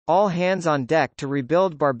all hands on deck to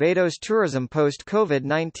rebuild Barbados tourism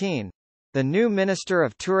post-COVID-19. The new Minister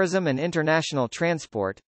of Tourism and International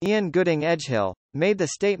Transport, Ian Gooding-Edgehill, made the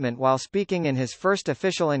statement while speaking in his first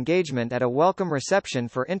official engagement at a welcome reception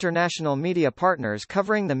for international media partners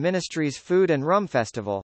covering the ministry's Food and Rum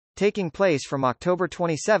Festival, taking place from October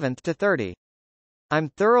 27 to 30. I'm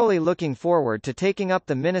thoroughly looking forward to taking up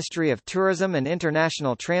the Ministry of Tourism and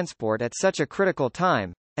International Transport at such a critical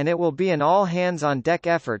time, and it will be an all-hands-on-deck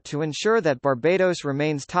effort to ensure that Barbados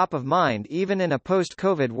remains top of mind even in a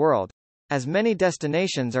post-COVID world, as many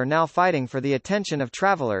destinations are now fighting for the attention of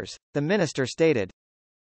travelers, the minister stated.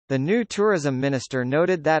 The new tourism minister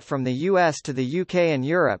noted that from the US to the UK and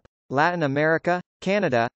Europe, Latin America,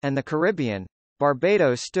 Canada, and the Caribbean,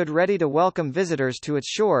 Barbados stood ready to welcome visitors to its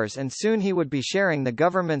shores, and soon he would be sharing the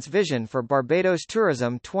government's vision for Barbados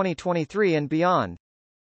Tourism 2023 and beyond.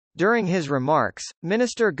 During his remarks,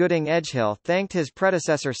 Minister Gooding-Edgehill thanked his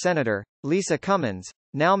predecessor Senator, Lisa Cummins,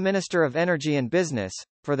 now Minister of Energy and Business,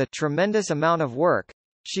 for the tremendous amount of work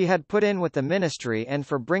she had put in with the ministry and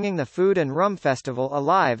for bringing the Food and Rum Festival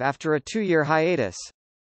alive after a 2-year hiatus.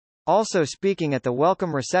 Also speaking at the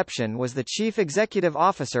welcome reception was the Chief Executive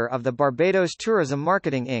Officer of the Barbados Tourism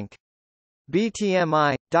Marketing Inc.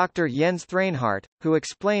 BTMI, Dr. Jens Thrainhart, who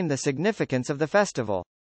explained the significance of the festival.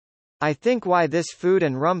 I think why this Food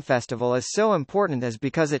and Rum Festival is so important is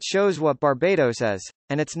because it shows what Barbados is,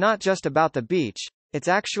 and it's not just about the beach, it's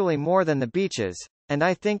actually more than the beaches, and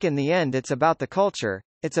I think in the end it's about the culture,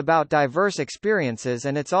 it's about diverse experiences,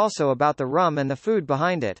 and it's also about the rum and the food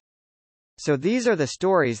behind it. So these are the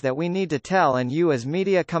stories that we need to tell, and you as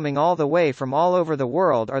media coming all the way from all over the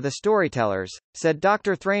world are the storytellers, said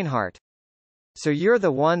Dr. Thrainhart. So you're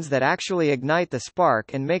the ones that actually ignite the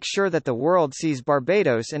spark and make sure that the world sees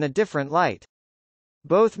Barbados in a different light.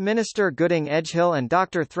 Both Minister Gooding-Edgehill and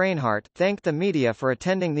Dr. Thrainhart thanked the media for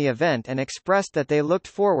attending the event and expressed that they looked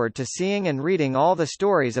forward to seeing and reading all the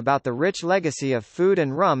stories about the rich legacy of food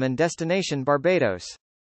and rum and destination Barbados.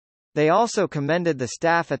 They also commended the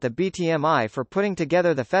staff at the BTMI for putting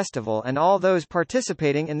together the festival and all those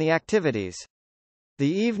participating in the activities. The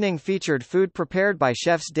evening featured food prepared by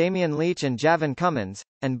chefs Damien Leach and Javon Cummins,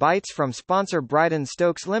 and bites from sponsor Bryden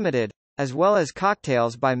Stokes Limited, as well as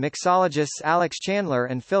cocktails by mixologists Alex Chandler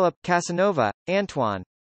and Philip Casanova, Antoine.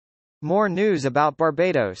 More news about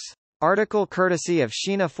Barbados. Article courtesy of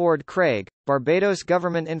Sheena Ford Craig, Barbados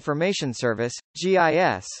Government Information Service,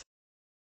 GIS.